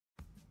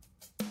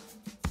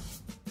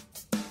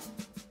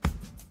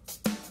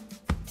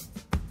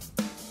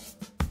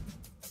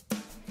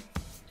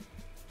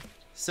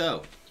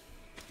So,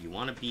 you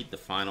want to beat the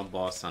final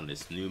boss on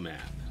this new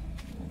map.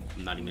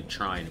 I'm not even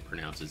trying to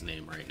pronounce his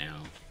name right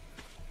now.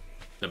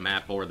 The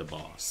map or the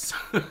boss.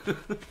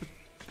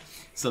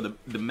 So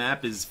the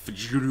map is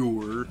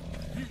Fjordur.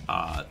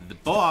 The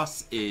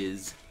boss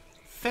is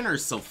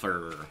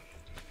Fenrisulfr.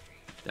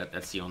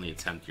 That's the only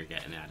attempt you're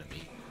getting out of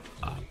me.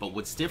 But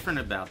what's different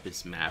about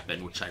this map,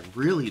 and which I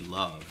really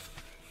love,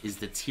 is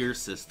the tier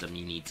system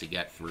you need to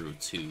get through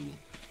to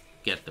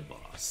get the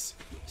boss.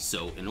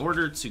 So in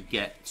order to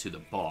get to the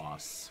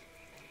boss,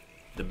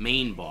 the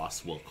main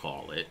boss, we'll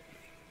call it,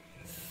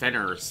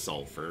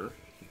 Fenrisulfr.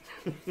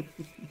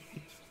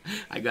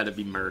 I gotta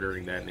be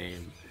murdering that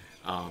name.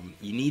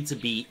 You need to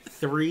beat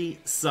 3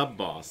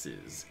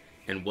 sub-bosses.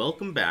 And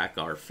welcome back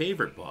our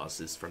favorite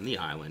bosses from the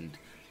island,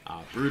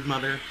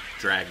 Broodmother,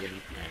 Dragon,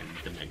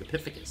 and the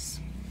Megapithecus.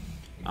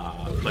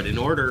 But in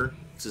order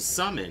to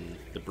summon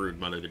the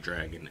Broodmother, the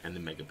Dragon, and the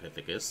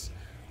Megapithecus,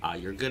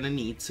 you're gonna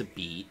need to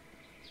beat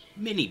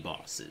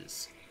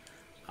mini-bosses.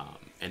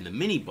 And the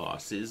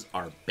mini-bosses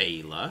are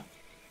Bela,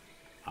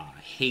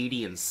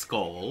 Hades and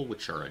Skull,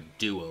 which are a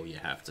duo you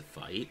have to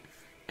fight,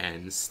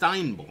 and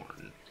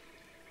Steinborn.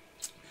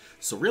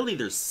 So really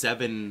there's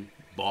 7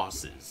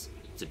 bosses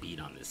to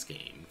beat on this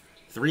game.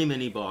 3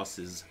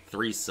 mini-bosses,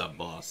 3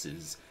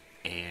 sub-bosses,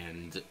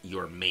 and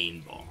your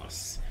main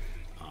boss.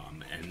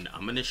 And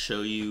I'm going to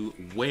show you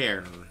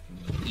where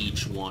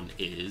each one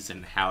is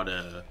and how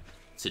to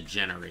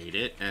generate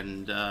it.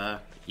 And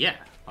yeah,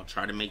 I'll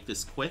try to make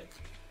this quick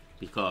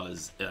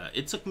because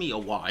it took me a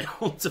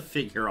while to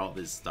figure all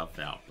this stuff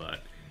out,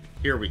 but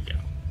here we go.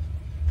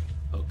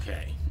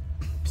 Okay,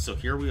 so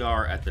here we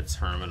are at the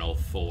terminal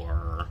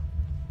for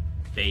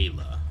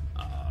Bela.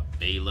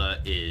 Bela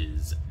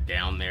is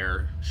down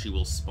there. She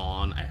will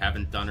spawn. I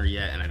haven't done her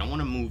yet, and I don't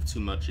want to move too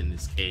much in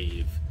this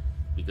cave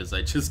because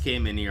I just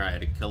came in here. I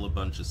had to kill a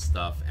bunch of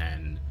stuff,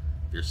 and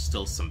there's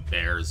still some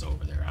bears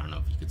over there. I don't know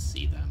if you could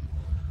see them.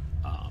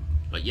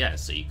 But yeah,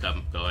 so you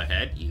go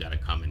ahead. You got to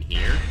come in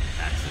here,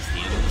 access the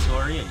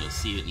inventory, and you'll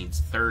see it needs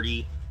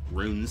 30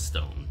 rune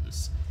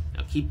stones.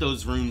 Now keep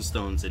those rune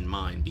stones in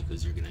mind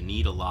because you're going to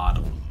need a lot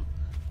of them.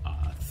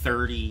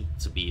 30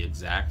 to be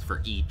exact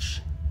for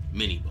each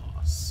mini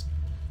boss.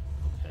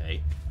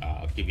 Okay,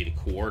 I'll give you the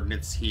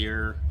coordinates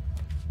here.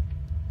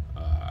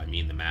 I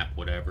mean the map,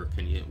 whatever.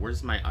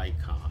 Where's my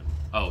icon?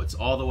 Oh, it's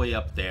all the way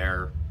up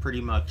there, pretty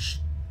much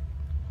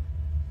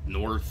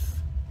north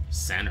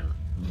center,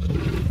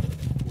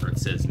 where it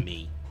says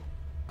me.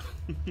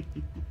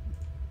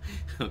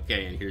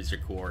 Okay, and here's your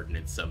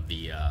coordinates of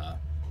the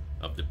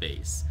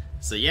base.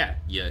 So yeah,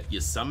 you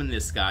summon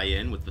this guy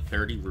in with the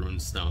 30 rune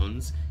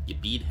stones, you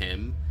beat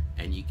him,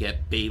 and you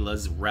get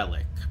Bela's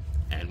relic.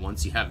 And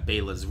once you have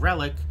Bela's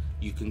relic,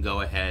 you can go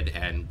ahead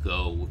and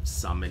go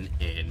summon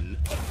in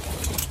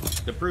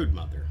the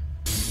Broodmother.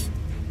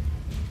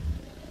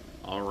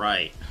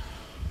 Alright.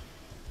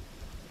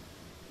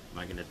 Am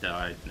I gonna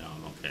die? No,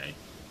 I'm okay.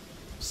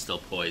 Still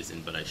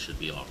poisoned, but I should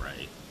be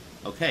alright.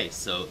 Okay,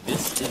 so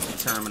this is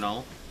the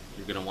terminal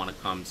you're gonna want to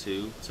come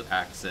to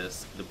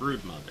access the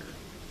Broodmother.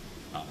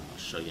 I'll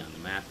show you on the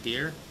map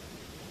here.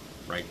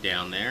 Right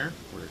down there,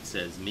 where it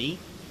says me.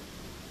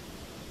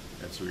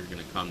 That's where you're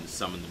going to come to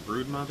summon the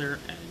Broodmother,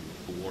 and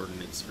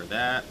coordinates for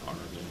that are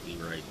going to be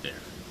right there.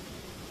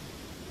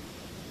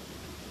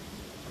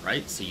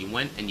 Alright, so you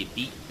went and you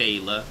beat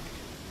Bela.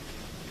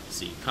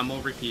 So you come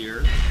over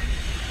here,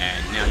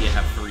 and now you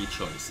have 3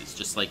 choices,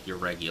 just like your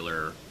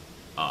regular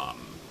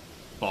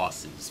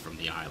bosses from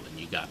the island.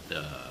 You got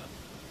the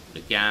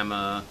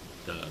Gamma,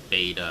 the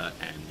Beta,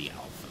 and the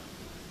Alpha.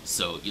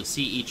 So you'll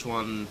see each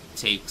one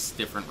takes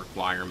different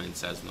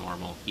requirements as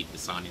normal. Keep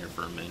this on here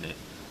for a minute.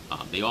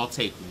 They all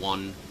take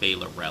 1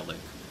 Bela relic.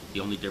 The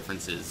only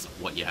difference is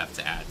what you have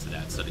to add to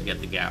that. So to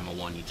get the Gamma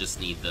one, you just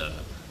need the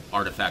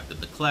artifact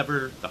of the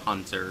Clever, the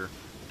Hunter,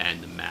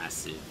 and the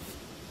Massive.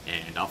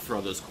 And I'll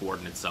throw those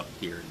coordinates up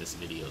here in this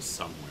video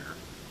somewhere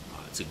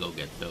to go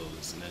get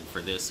those. And then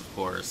for this, of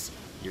course,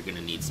 you're going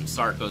to need some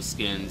Sarco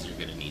skins, you're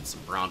going to need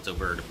some Bronto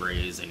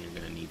vertebrae, and you're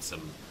going to need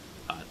some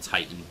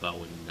Titan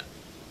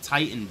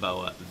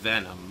Boa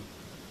Venom.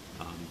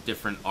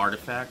 Different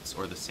artifacts,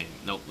 or the same?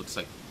 Nope, looks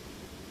like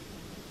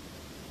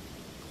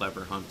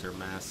Clever Hunter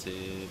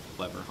Massive,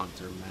 Clever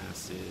Hunter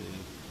Massive.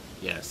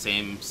 Yeah,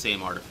 same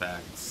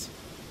artifacts,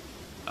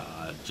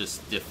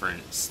 just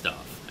different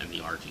stuff, and the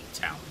RG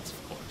talents,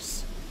 of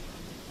course.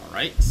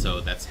 Alright, so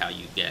that's how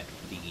you get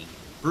the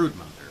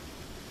Broodmother.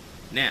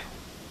 Now,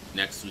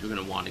 next you're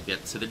going to want to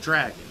get to the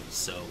Dragon.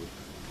 So,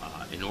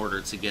 in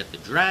order to get the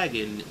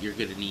Dragon, you're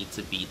going to need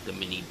to beat the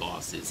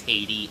mini-bosses,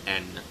 Hades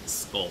and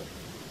Skull.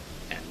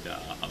 And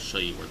I'll show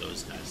you where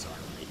those guys are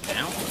right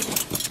now.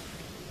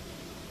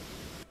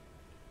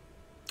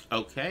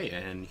 Okay,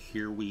 and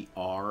here we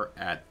are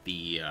at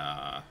the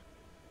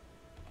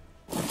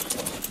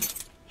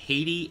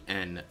Hades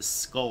and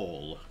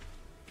Skull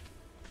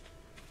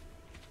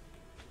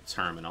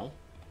terminal.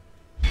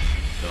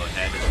 Go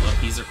ahead and look.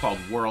 These are called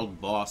world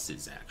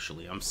bosses,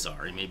 actually. I'm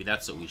sorry. Maybe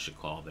that's what we should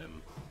call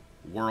them.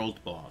 World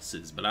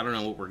bosses. But I don't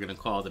know what we're going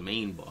to call the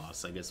main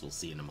boss. I guess we'll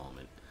see in a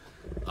moment.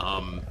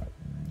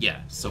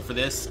 Yeah, so for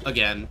this,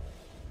 again,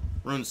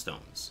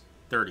 runestones.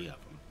 30 of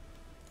them.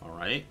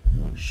 Alright,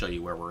 show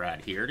you where we're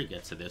at here to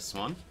get to this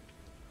one.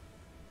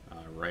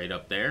 Right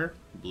up there,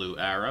 blue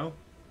arrow.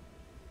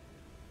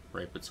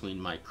 Right between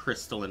my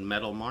crystal and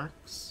metal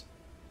marks.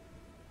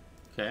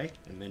 Okay,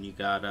 and then you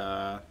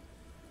got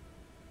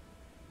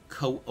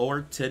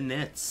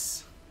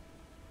coordinates.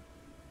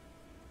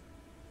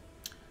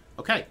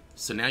 Okay,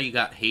 so now you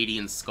got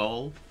Hadean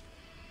Skull.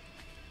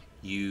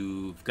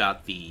 You've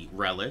got the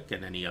relic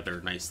and any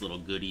other nice little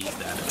goodies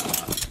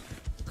that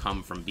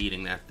come from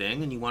beating that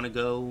thing, and you want to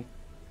go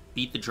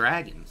beat the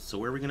dragon. So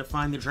where are we going to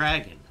find the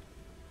dragon?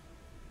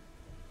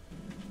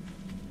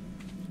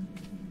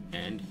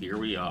 And here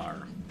we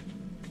are.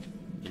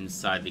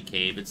 Inside the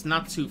cave. It's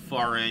not too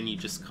far in. You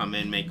just come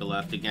in, make a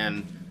left.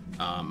 Again,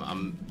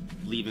 I'm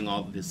leaving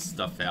all this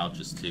stuff out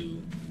just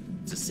to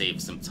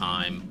save some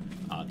time.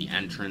 The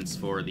entrance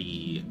for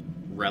the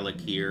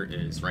relic here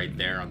is right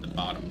there on the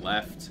bottom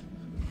left.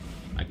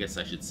 I guess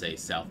I should say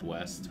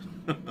southwest.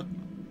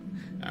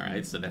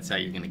 Alright, so that's how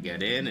you're going to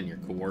get in, and your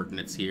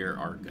coordinates here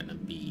are going to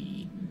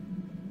be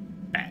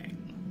bang.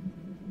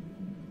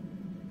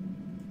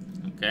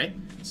 Okay,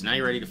 so now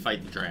you're ready to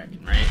fight the dragon,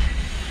 right?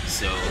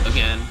 So,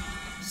 again,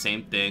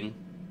 same thing,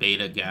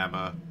 beta,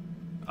 gamma,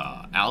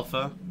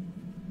 alpha,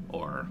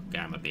 or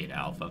gamma, beta,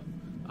 alpha.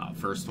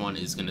 First one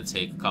is going to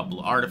take a couple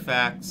of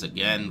artifacts.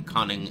 Again,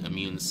 Cunning,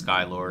 Immune,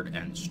 Skylord,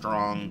 and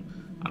Strong.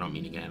 I don't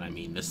mean again, I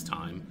mean this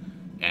time.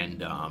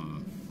 And,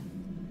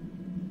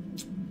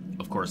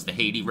 of course, the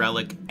Hades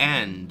Relic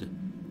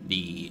and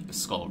the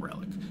Skull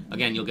Relic.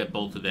 Again, you'll get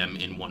both of them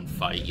in one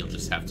fight. You'll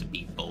just have to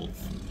beat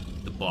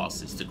both the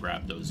bosses to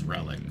grab those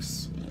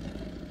relics.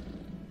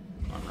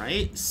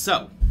 Alright,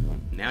 so,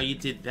 now you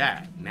did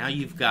that. Now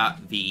you've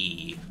got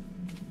the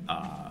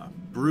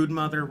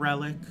Broodmother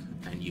Relic,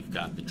 and you've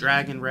got the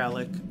Dragon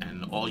Relic,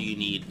 and all you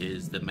need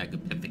is the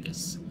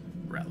Megapithecus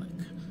Relic.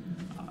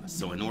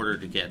 So in order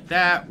to get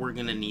that, we're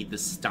going to need the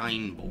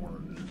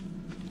Steinborn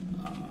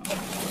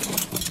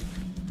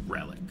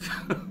Relic.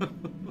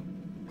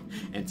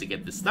 And to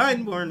get the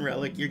Steinborn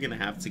Relic, you're going to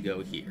have to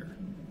go here.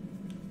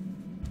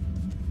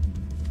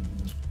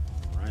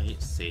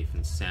 Alright, safe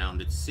and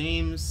sound it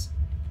seems.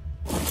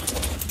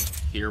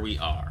 Here we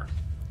are.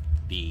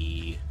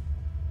 The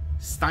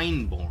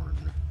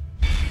Steinborn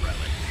Relic.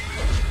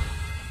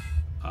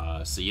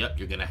 So yep,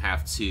 you're gonna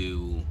have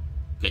to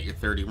get your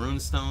 30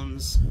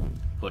 runestones,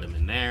 put them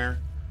in there.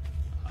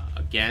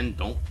 Again,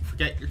 don't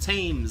forget your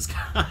tames,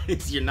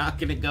 guys. You're not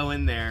gonna go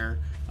in there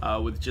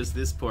with just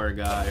this poor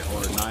guy,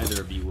 or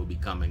neither of you will be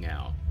coming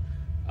out.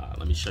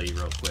 Let me show you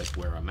real quick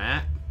where I'm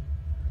at.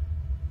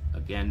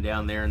 Again,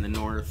 down there in the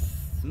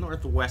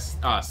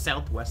northwest,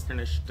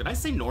 southwesternish. Did I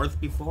say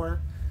north before?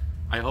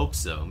 I hope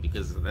so,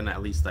 because then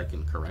at least I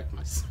can correct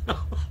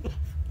myself.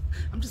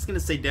 I'm just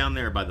gonna say down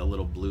there by the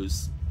little blue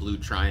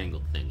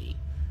triangle thingy.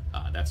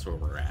 That's where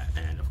we're at.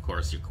 And of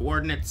course your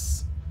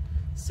coordinates,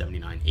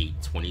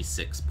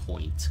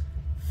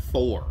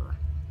 79,826.4.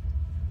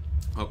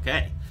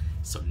 Okay,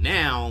 so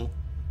now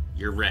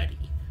you're ready.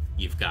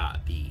 You've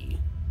got the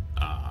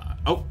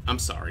oh, I'm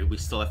sorry, we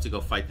still have to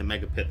go fight the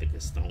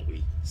Megapithecus, don't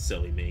we?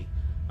 Silly me.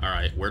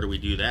 Alright, where do we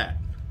do that?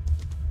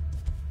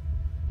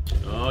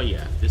 Oh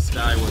yeah, this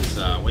guy was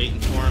waiting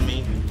for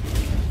me.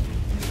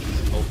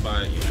 Hope yeah,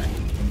 I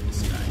can get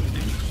this guy.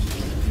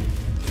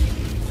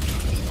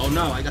 Oh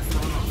no, I got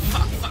thrown off.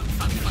 Fuck.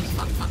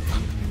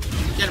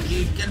 Get him,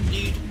 dude, get him,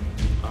 dude.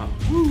 Oh,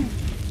 woo.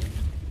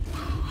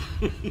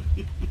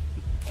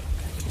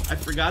 I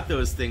forgot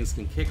those things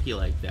can kick you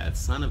like that,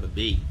 son of a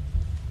bee.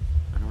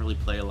 I don't really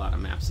play a lot of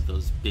maps with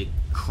those big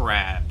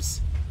crabs.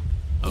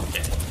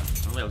 Okay,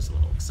 well that was a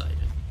little exciting.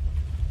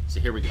 So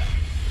here we go.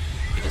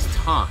 It is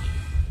time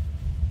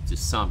to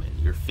summon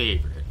your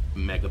favorite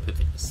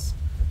Megapithecus.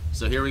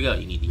 So here we go.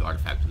 You need the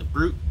Artifact of the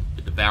Brute,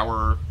 the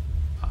Devourer,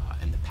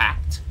 and the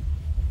Pact.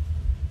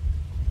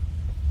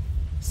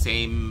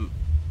 Same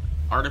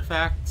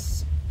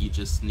artifacts, you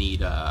just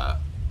need other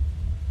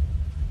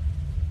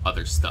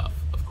stuff,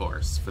 of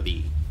course, for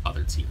the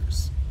other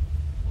tiers.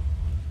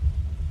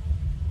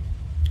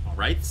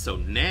 Alright, so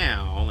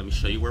now, let me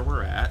show you where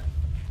we're at,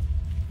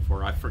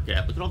 before I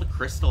forget. Look at all the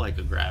crystal I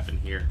could grab in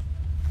here.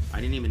 I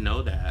didn't even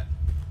know that.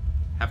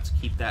 Have to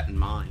keep that in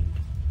mind.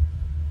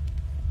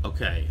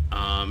 Okay,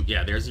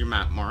 yeah, there's your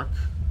map mark.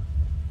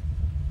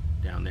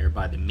 Down there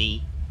by the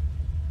me.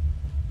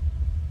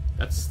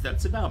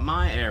 That's about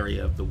my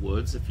area of the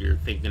woods, if you're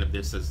thinking of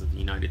this as the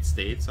United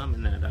States. I'm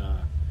in that,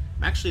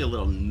 I'm actually a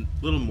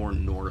little more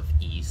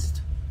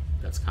northeast.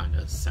 That's kind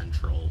of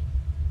central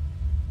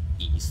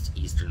east,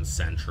 eastern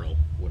central,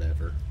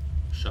 whatever.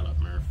 Shut up,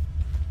 Murph.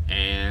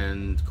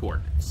 And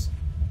coordinates.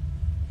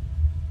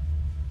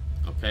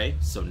 Okay,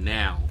 so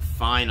now,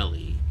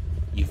 finally,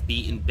 you've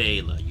beaten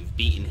Bela, you've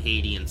beaten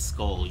Hadean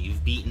Skull,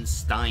 you've beaten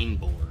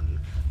Steinborn,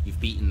 you've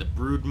beaten the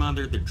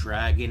Broodmother, the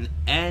Dragon,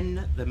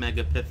 and the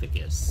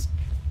Megapithecus.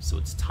 So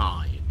it's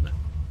time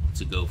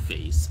to go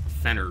face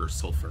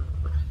Fenrisulfr.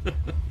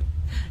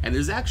 And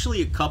there's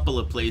actually a couple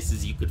of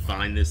places you could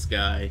find this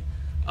guy.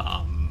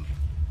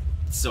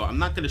 So I'm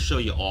not going to show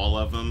you all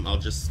of them. I'll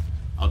just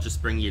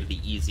bring you to the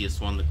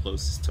easiest one, the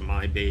closest to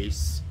my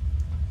base.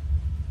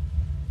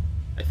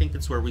 I think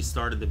it's where we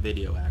started the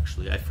video,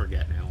 actually. I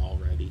forget now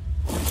already.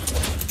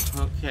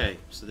 Okay,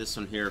 so this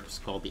one here is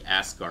called the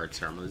Asgard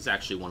Terminal. This is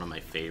actually one of my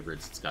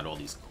favorites. It's got all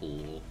these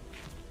cool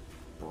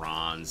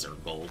bronze or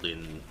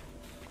golden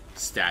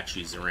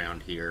statues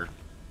around here.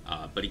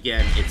 But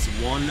again, it's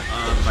one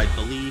of, I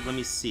believe, let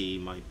me see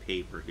my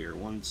paper here.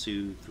 1,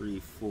 2, 3,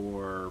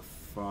 4,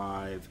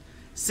 5,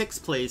 6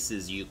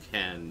 places you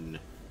can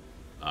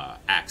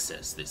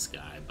access this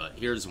guy. But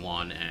here's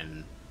one,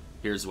 and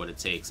here's what it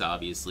takes.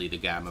 Obviously, the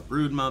Gamma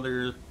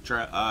Broodmother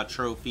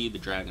trophy, the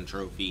Dragon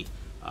trophy,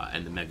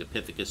 and the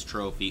Megapithecus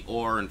trophy.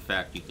 Or, in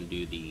fact, you can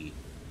do the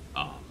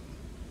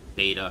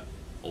Beta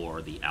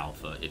or the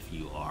Alpha if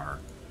you are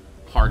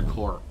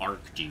hardcore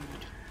ARK dude.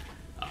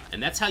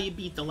 And that's how you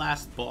beat the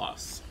last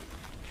boss.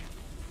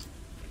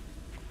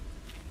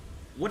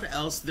 What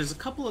else? There's a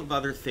couple of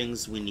other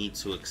things we need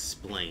to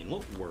explain.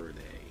 What were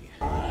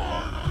they?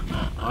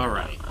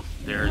 Alright,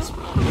 there's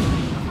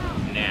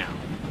one. Now,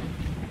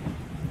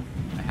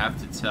 I have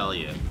to tell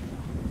you,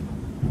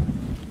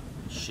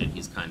 shit,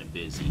 he's kind of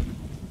busy.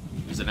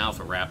 There's an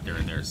Alpha Raptor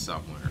in there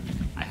somewhere.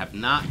 I have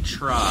not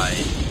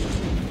tried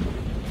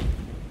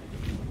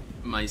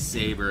my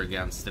saber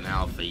against an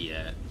Alpha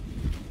yet.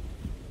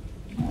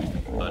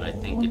 But I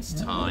think it's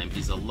time.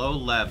 He's a low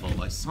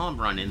level. I saw him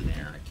run in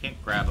there. I can't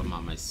grab him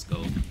on my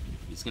scope.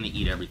 He's going to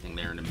eat everything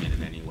there in a minute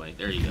anyway.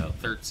 There you go.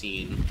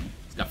 13.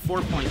 He's got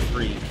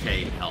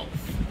 4.3k health.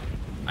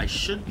 I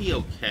should be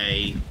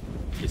okay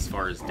as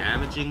far as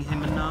damaging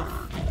him enough.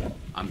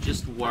 I'm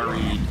just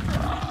worried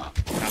how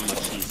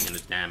much he's going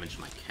to damage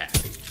my cat.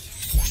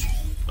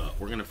 But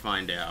we're going to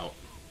find out,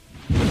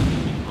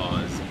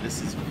 because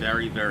this is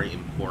very, very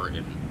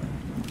important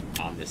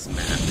on this map,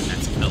 and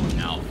that's killing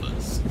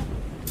alphas.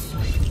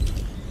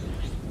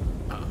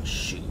 Oh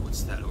shoot,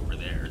 what's that over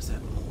there? Is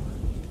that more?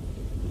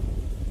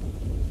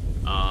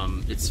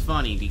 It's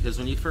funny, because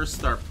when you first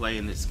start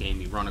playing this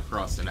game, you run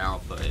across an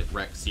alpha, it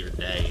wrecks your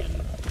day,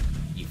 and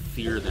you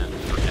fear them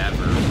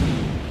forever.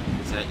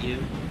 Is that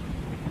you?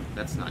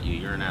 That's not you,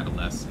 you're an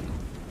adolescent.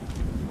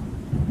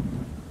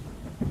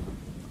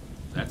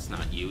 That's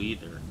not you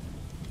either.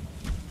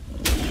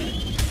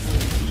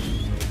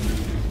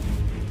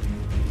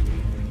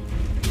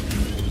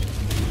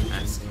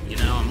 That's, you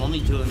know, I'm only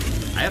doing,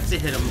 I have to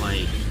hit him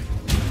like,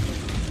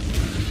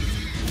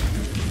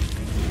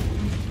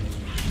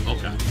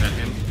 okay, is that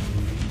him?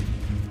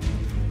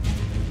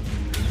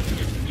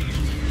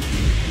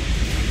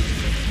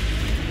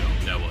 No,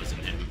 that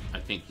wasn't him. I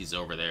think he's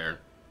over there.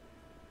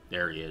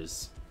 There he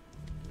is.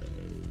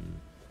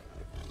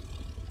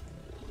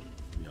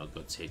 I'll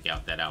go take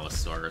out that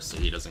Allosaurus so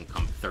he doesn't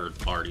come third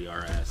party our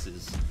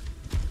asses.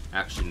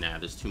 Actually, nah,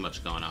 there's too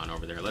much going on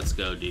over there. Let's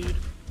go, dude.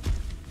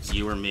 It's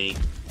you or me.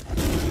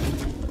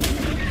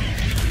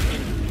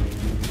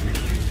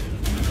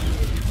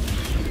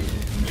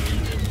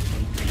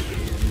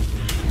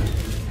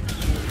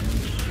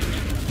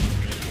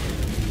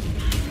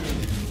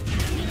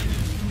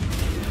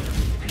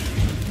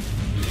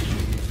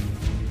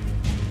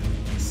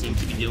 Seem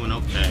to be doing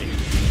okay.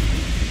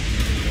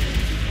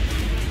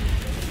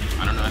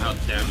 I don't know how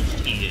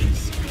damaged he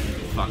is.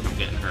 Fuck, I'm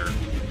getting hurt.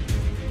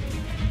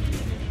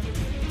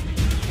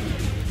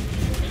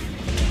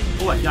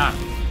 Oh, I got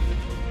him.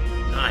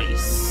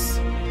 Nice.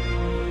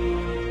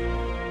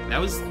 That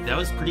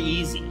was pretty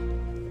easy.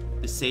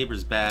 This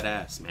saber's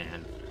badass,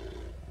 man.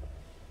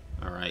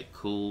 Alright,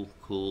 cool,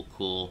 cool,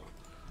 cool.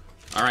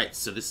 Alright,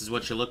 so this is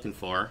what you're looking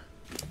for.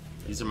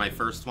 These are my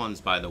first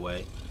ones, by the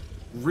way.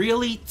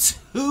 Really?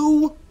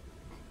 Two?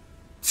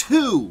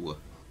 Two!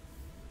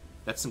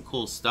 That's some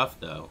cool stuff,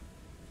 though.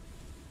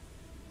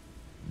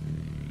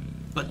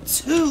 But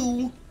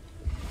two?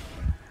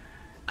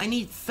 I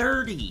need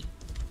 30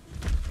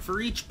 for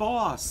each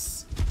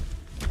boss.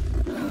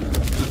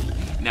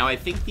 Now, I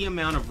think the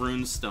amount of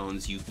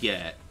runestones you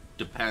get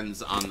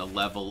depends on the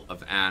level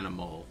of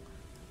animal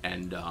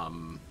and,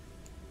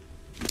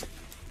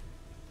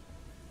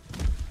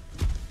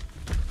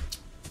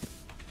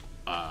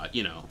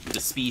 you know, the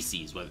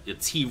species. A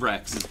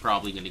T-Rex is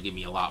probably going to give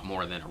me a lot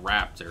more than a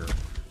raptor,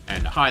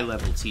 and a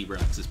high-level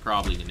T-Rex is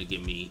probably going to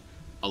give me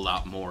a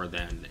lot more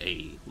than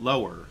a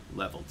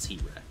lower-level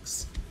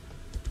T-Rex.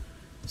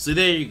 So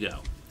there you go.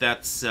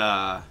 That's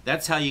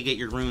how you get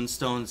your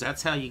runestones.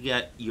 That's how you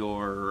get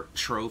your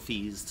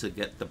trophies to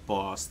get the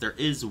boss. There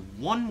is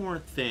one more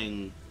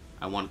thing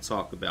I want to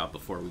talk about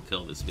before we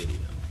kill this video.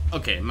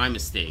 Okay, my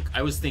mistake.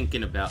 I was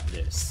thinking about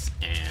this,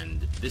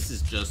 and this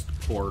is just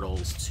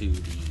portals to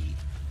the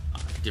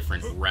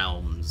different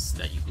realms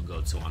that you could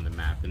go to on the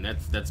map, and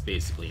that's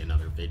basically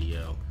another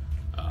video.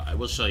 I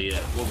will show you.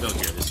 We'll go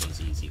here. This one's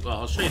easy. Well,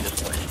 I'll show you the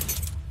three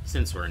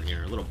since we're in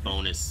here. A little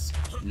bonus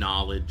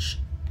knowledge.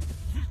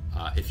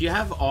 If you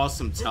have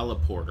awesome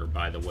teleporter,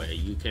 by the way,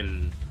 you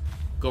can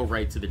go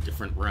right to the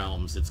different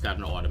realms. It's got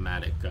an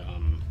automatic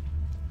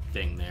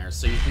thing there.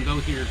 So you can go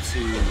here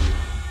to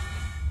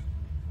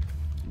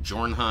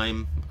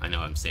Jornheim. I know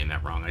I'm saying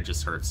that wrong. I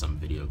just heard some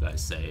video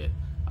guys say it.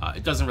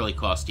 It doesn't really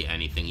cost you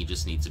anything. You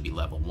just need to be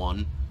level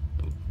 1.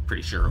 I'm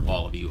pretty sure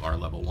all of you are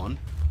level 1.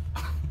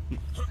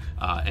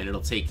 And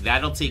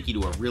that'll take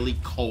you to a really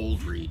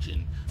cold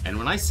region. And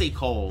when I say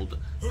cold,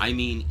 I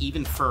mean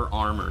even fur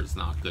armor is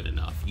not good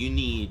enough. You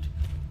need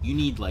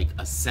like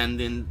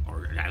Ascendant,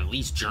 or at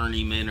least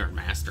Journeyman or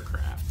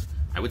Mastercraft.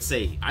 I would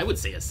say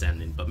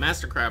Ascendant, but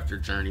Mastercraft or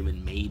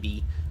Journeyman,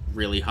 maybe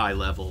really high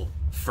level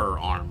fur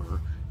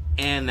armor.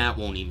 And that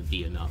won't even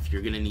be enough.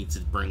 You're going to need to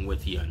bring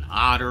with you an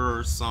otter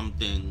or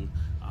something,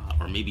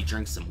 or maybe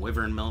drink some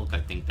wyvern milk. I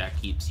think that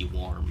keeps you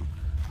warm.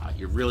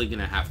 You're really going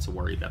to have to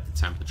worry about the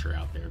temperature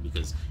out there,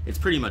 because it's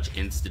pretty much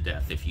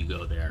insta-death if you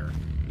go there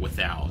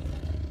without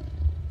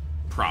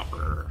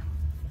proper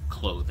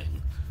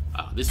clothing.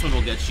 This one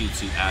will get you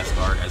to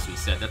Asgard, as we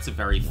said. That's a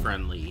very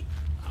friendly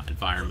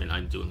environment.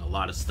 I'm doing a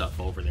lot of stuff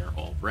over there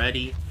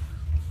already,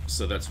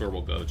 so that's where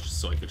we'll go, just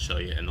so I could show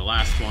you. And the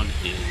last one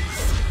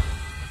is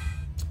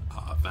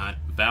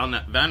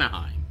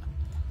Vanaheim.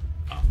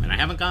 And I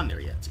haven't gone there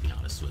yet, to be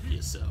honest with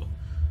you, so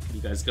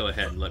you guys go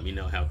ahead and let me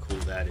know how cool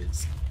that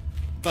is.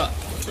 But,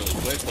 really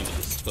quick, let me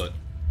just put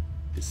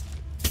this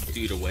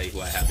dude away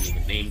who I haven't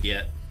even named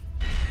yet.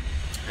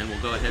 And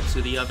we'll go ahead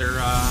to the other,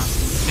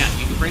 yeah,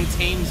 you can bring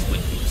tames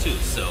with you too,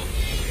 so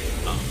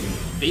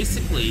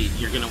basically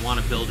you're going to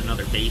want to build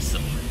another base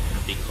over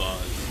there,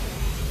 because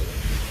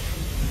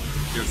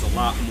there's a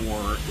lot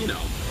more, you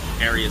know,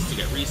 areas to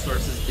get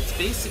resources. It's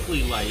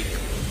basically like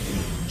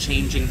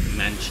changing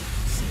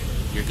dimensions.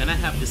 You're going to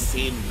have the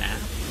same map,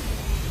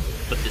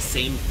 but the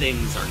same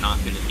things are not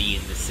going to be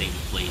in the same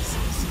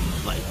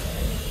places. Like,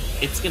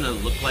 it's going to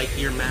look like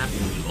your map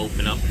when you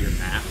open up your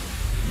map,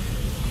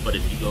 but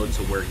if you go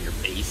to where your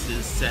base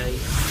is, say,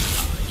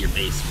 your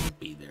base won't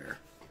be there.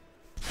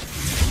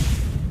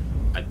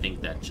 I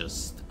think that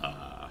just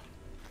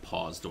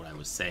paused what I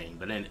was saying,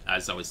 but then,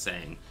 as I was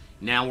saying,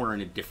 now we're in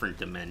a different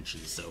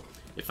dimension, so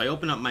if I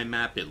open up my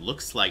map, it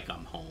looks like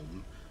I'm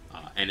home,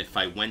 and if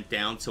I went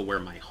down to where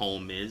my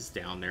home is,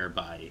 down there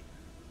by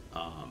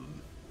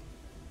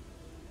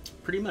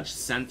pretty much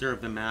center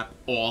of the map,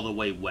 all the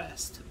way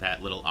west,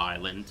 that little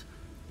island,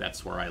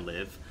 that's where I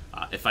live.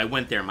 If I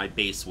went there, my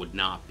base would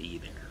not be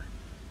there.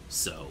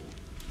 So,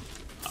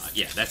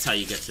 yeah, that's how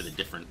you get to the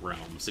different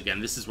realms. Again,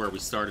 this is where we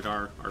started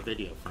our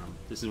video from.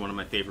 This is one of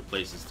my favorite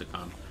places to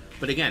come.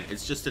 But again,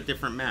 it's just a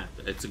different map.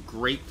 It's a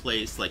great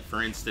place, like,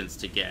 for instance,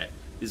 to get...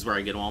 This is where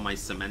I get all my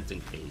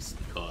cementing paste,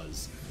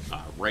 because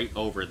right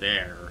over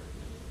there...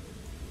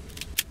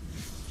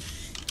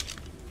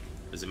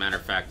 As a matter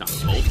of fact, on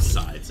both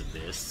sides of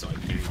this, so I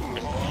can't even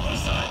pick one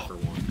side for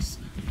once,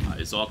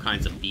 there's all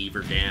kinds of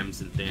beaver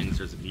dams and things.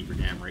 There's a beaver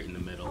dam right in the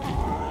middle. So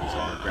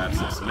I'm gonna grab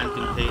some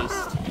cementing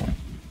paste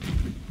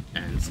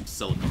and some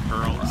silica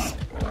pearls.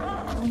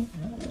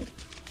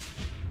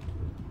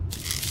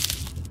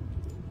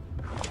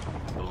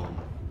 Boom.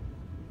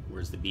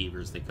 Where's the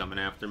beavers? They coming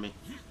after me?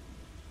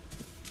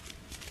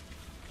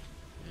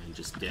 And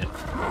just dip.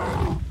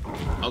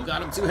 Oh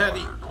god, I'm too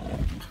heavy!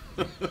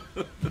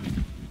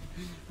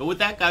 But with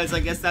that, guys,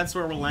 I guess that's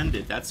where we'll end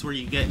it. That's where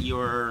you get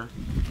your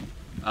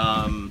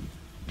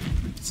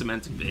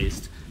cementing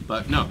paste.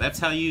 But no, that's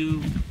how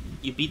you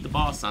beat the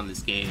boss on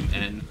this game.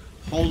 And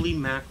holy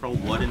mackerel,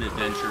 what an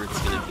adventure it's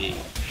going to be.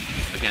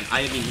 Again,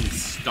 I haven't even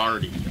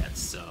started yet,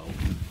 so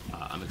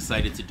I'm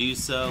excited to do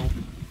so.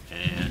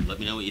 And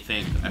let me know what you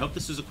think. I hope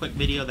this was a quick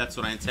video. That's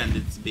what I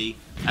intended it to be.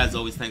 As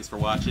always, thanks for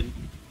watching,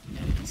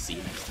 and see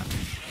you next time.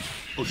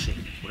 Oh shit,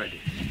 what'd I do?